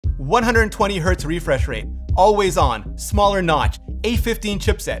120 Hz refresh rate, always on, smaller notch, A15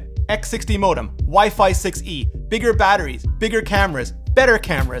 chipset, X60 modem, Wi-Fi 6E, bigger batteries, bigger cameras,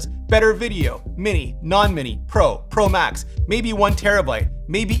 better video, mini, non-mini, Pro Max, maybe 1 terabyte,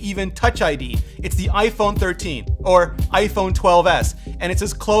 maybe even Touch ID. It's the iPhone 13 or iPhone 12s, and it's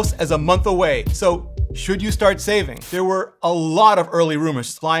as close as a month away. So should you start saving? There were a lot of early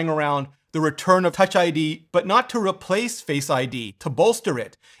rumors flying around the return of Touch ID, but not to replace Face ID, to bolster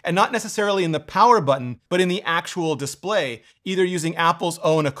it, and not necessarily in the power button, but in the actual display, either using Apple's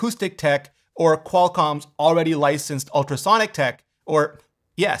own acoustic tech or Qualcomm's already licensed ultrasonic tech, or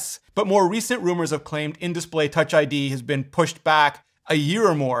yes. But more recent rumors have claimed in-display Touch ID has been pushed back a year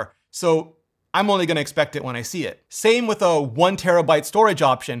or more, so I'm only going to expect it when I see it. Same with a 1 terabyte storage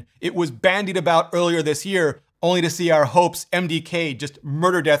option. It was bandied about earlier this year, only to see our hopes MDK just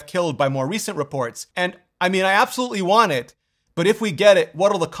murder death killed by more recent reports. And I mean, I absolutely want it, but if we get it,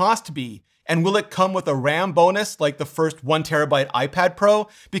 what'll the cost be? And will it come with a RAM bonus like the first 1 terabyte iPad Pro?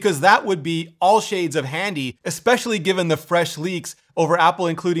 Because that would be all shades of handy, especially given the fresh leaks over Apple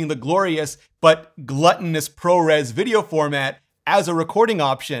including the glorious but gluttonous ProRes video format as a recording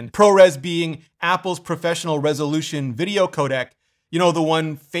option. ProRes being Apple's professional resolution video codec, you know, the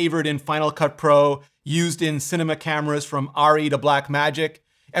one favored in Final Cut Pro, used in cinema cameras from RE to Blackmagic.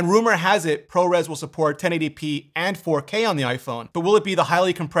 And rumor has it ProRes will support 1080p and 4K on the iPhone. But will it be the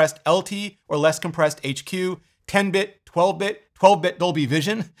highly compressed LT or less compressed HQ, 10-bit, 12-bit, 12-bit Dolby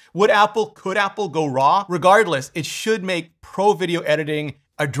Vision? Could Apple go raw? Regardless, it should make pro video editing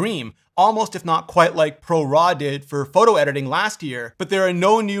a dream, almost if not quite like ProRAW did for photo editing last year. But there are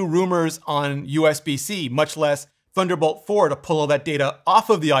no new rumors on USB-C, much less Thunderbolt 4 to pull all that data off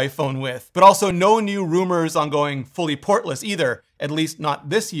of the iPhone with, but also no new rumors on going fully portless either, at least not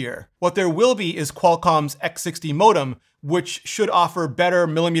this year. What there will be is Qualcomm's X60 modem, which should offer better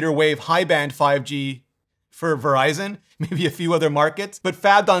millimeter wave high band 5G for Verizon, maybe a few other markets, but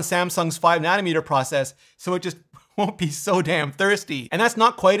fabbed on Samsung's 5nm process, so it just won't be so damn thirsty. And that's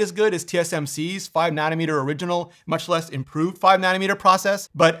not quite as good as TSMC's 5nm original, much less improved 5nm process,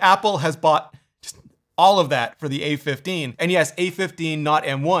 but Apple has bought all of that for the A15. And yes, A15, not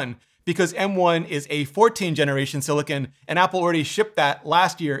M1, because M1 is a 14th generation silicon, and Apple already shipped that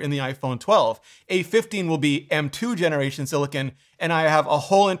last year in the iPhone 12. A15 will be M2 generation silicon, and I have a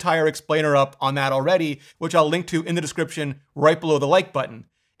whole entire explainer up on that already, which I'll link to in the description right below the like button.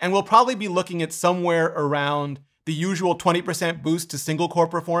 And we'll probably be looking at somewhere around the usual 20% boost to single core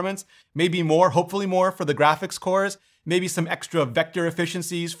performance, maybe more, hopefully more for the graphics cores, maybe some extra vector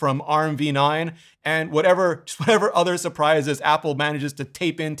efficiencies from ARM v9, and whatever other surprises Apple manages to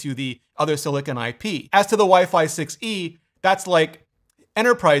tape into the other silicon IP. As to the Wi-Fi 6E, that's like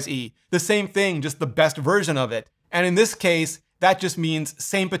Enterprise E, the same thing, just the best version of it. And in this case, that just means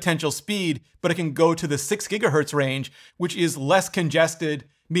same potential speed, but it can go to the 6 gigahertz range, which is less congested,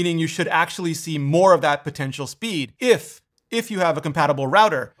 meaning you should actually see more of that potential speed if you have a compatible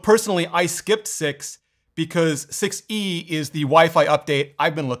router. Personally, I skipped 6 because 6E is the Wi-Fi update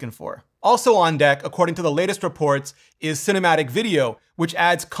I've been looking for. Also on deck, according to the latest reports, is cinematic video, which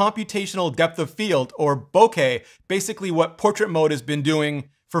adds computational depth of field, or bokeh, basically what portrait mode has been doing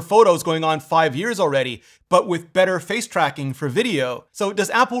for photos going on 5 years already, but with better face tracking for video. So does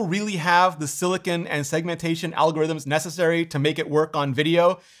Apple really have the silicon and segmentation algorithms necessary to make it work on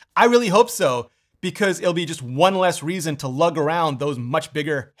video? I really hope so, because it'll be just one less reason to lug around those much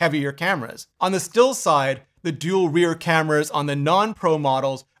bigger, heavier cameras. On the still side, the dual rear cameras on the non-Pro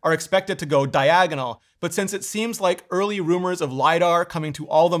models are expected to go diagonal, but since it seems like early rumors of LiDAR coming to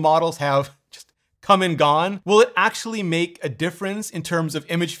all the models have just come and gone, will it actually make a difference in terms of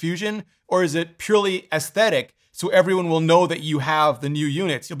image fusion, or is it purely aesthetic so everyone will know that you have the new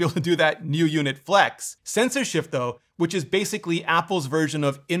units? You'll be able to do that new unit flex. Sensor shift though, which is basically Apple's version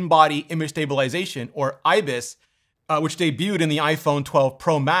of in-body image stabilization, or IBIS, which debuted in the iPhone 12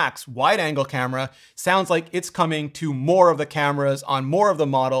 Pro Max wide-angle camera, sounds like it's coming to more of the cameras on more of the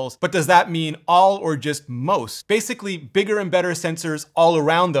models, but does that mean all or just most? Basically, bigger and better sensors all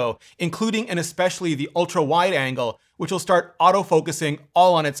around though, including and especially the ultra-wide angle, which will start autofocusing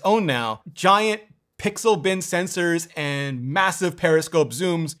all on its own now. Giant pixel bin sensors and massive periscope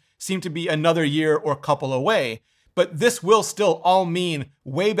zooms seem to be another year or couple away. But this will still all mean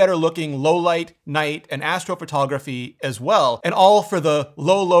way better looking low light, night, and astrophotography as well. And all for the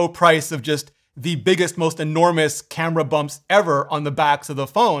low price of just the biggest, most enormous camera bumps ever on the backs of the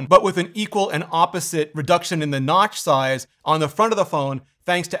phone, but with an equal and opposite reduction in the notch size on the front of the phone,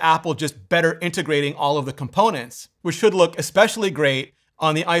 thanks to Apple just better integrating all of the components, which should look especially great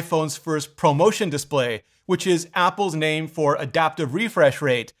on the iPhone's first ProMotion display, which is Apple's name for adaptive refresh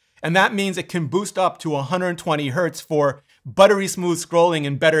rate. And that means it can boost up to 120 Hz for buttery smooth scrolling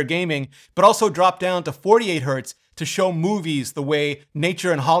and better gaming, but also drop down to 48 Hz to show movies the way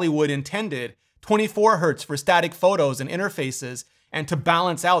nature and Hollywood intended, 24 Hz for static photos and interfaces, and to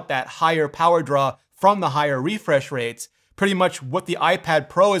balance out that higher power draw from the higher refresh rates, pretty much what the iPad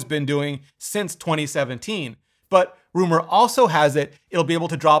Pro has been doing since 2017. But rumor also has it, it'll be able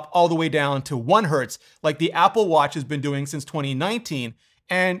to drop all the way down to 1 Hz, like the Apple Watch has been doing since 2019,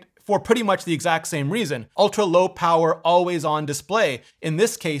 and for pretty much the exact same reason. Ultra low power, always on display, in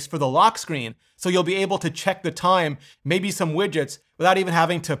this case for the lock screen. So you'll be able to check the time, maybe some widgets, without even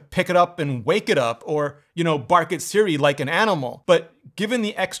having to pick it up and wake it up or, bark at Siri like an animal. But given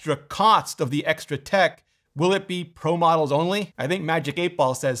the extra cost of the extra tech, will it be Pro models only? I think Magic 8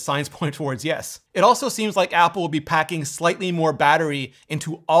 Ball says signs point towards yes. It also seems like Apple will be packing slightly more battery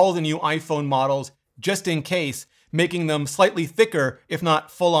into all the new iPhone models, just in case, making them slightly thicker, if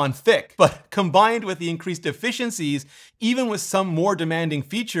not full-on thick. But combined with the increased efficiencies, even with some more demanding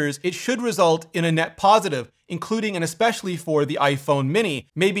features, it should result in a net positive, including and especially for the iPhone mini,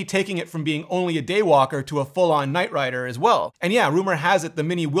 maybe taking it from being only a daywalker to a full-on night rider as well. And yeah, rumor has it the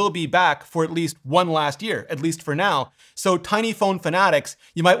mini will be back for at least one last year, at least for now. So tiny phone fanatics,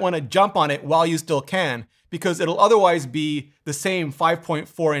 you might want to jump on it while you still can, because it'll otherwise be the same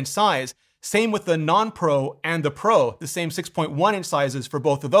 5.4-inch size. Same with the non-Pro and the Pro, the same 6.1-inch sizes for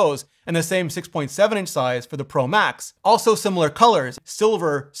both of those, and the same 6.7-inch size for the Pro Max. Also similar colors,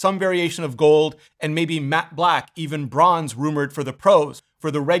 silver, some variation of gold, and maybe matte black, even bronze rumored for the Pros.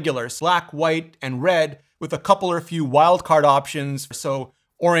 For the regulars, black, white, and red, with a couple or few wildcard options, so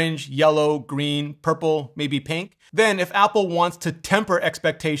orange, yellow, green, purple, maybe pink. Then if Apple wants to temper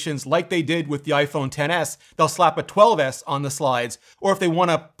expectations like they did with the iPhone XS, they'll slap a 12S on the slides. Or if they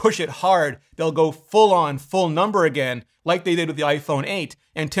want to push it hard, they'll go full on, full number again, like they did with the iPhone 8.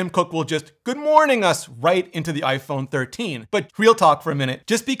 And Tim Cook will just good morning us right into the iPhone 13. But real talk for a minute,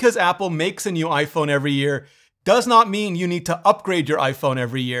 just because Apple makes a new iPhone every year does not mean you need to upgrade your iPhone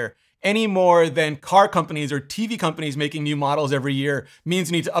every year. Any more than car companies or TV companies making new models every year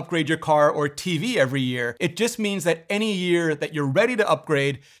means you need to upgrade your car or TV every year. It just means that any year that you're ready to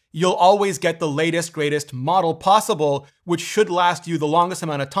upgrade, you'll always get the latest, greatest model possible, which should last you the longest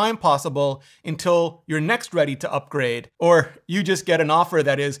amount of time possible until you're next ready to upgrade. Or you just get an offer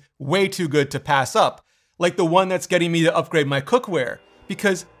that is way too good to pass up, like the one that's getting me to upgrade my cookware.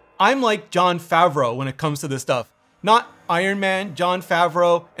 Because I'm like Jon Favreau when it comes to this stuff. Not Iron Man Jon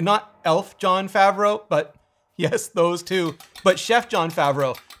Favreau, and not Elf Jon Favreau, but yes, those two. But Chef Jon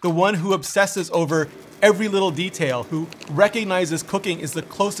Favreau, the one who obsesses over every little detail, who recognizes cooking is the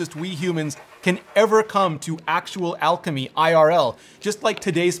closest we humans can ever come to actual alchemy IRL, just like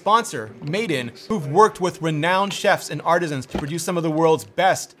today's sponsor, Made In, who've worked with renowned chefs and artisans to produce some of the world's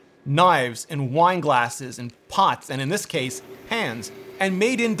best knives and wine glasses and pots, and in this case, pans. And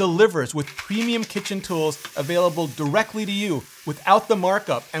Made In delivers with premium kitchen tools available directly to you without the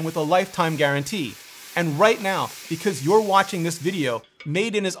markup and with a lifetime guarantee. And right now, because you're watching this video,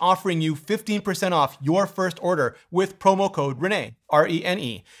 Made In is offering you 15% off your first order with promo code Rene,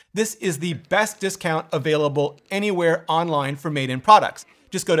 R-E-N-E. This is the best discount available anywhere online for Made In products.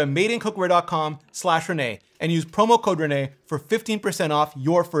 Just go to madeincookware.com/Rene and use promo code Rene for 15% off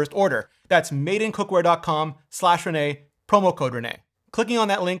your first order. That's madeincookware.com/Rene, promo code Rene. Clicking on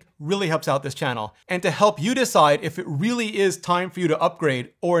that link really helps out this channel. And to help you decide if it really is time for you to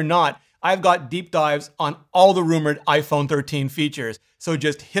upgrade or not, I've got deep dives on all the rumored iPhone 13 features. So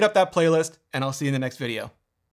just hit up that playlist and I'll see you in the next video.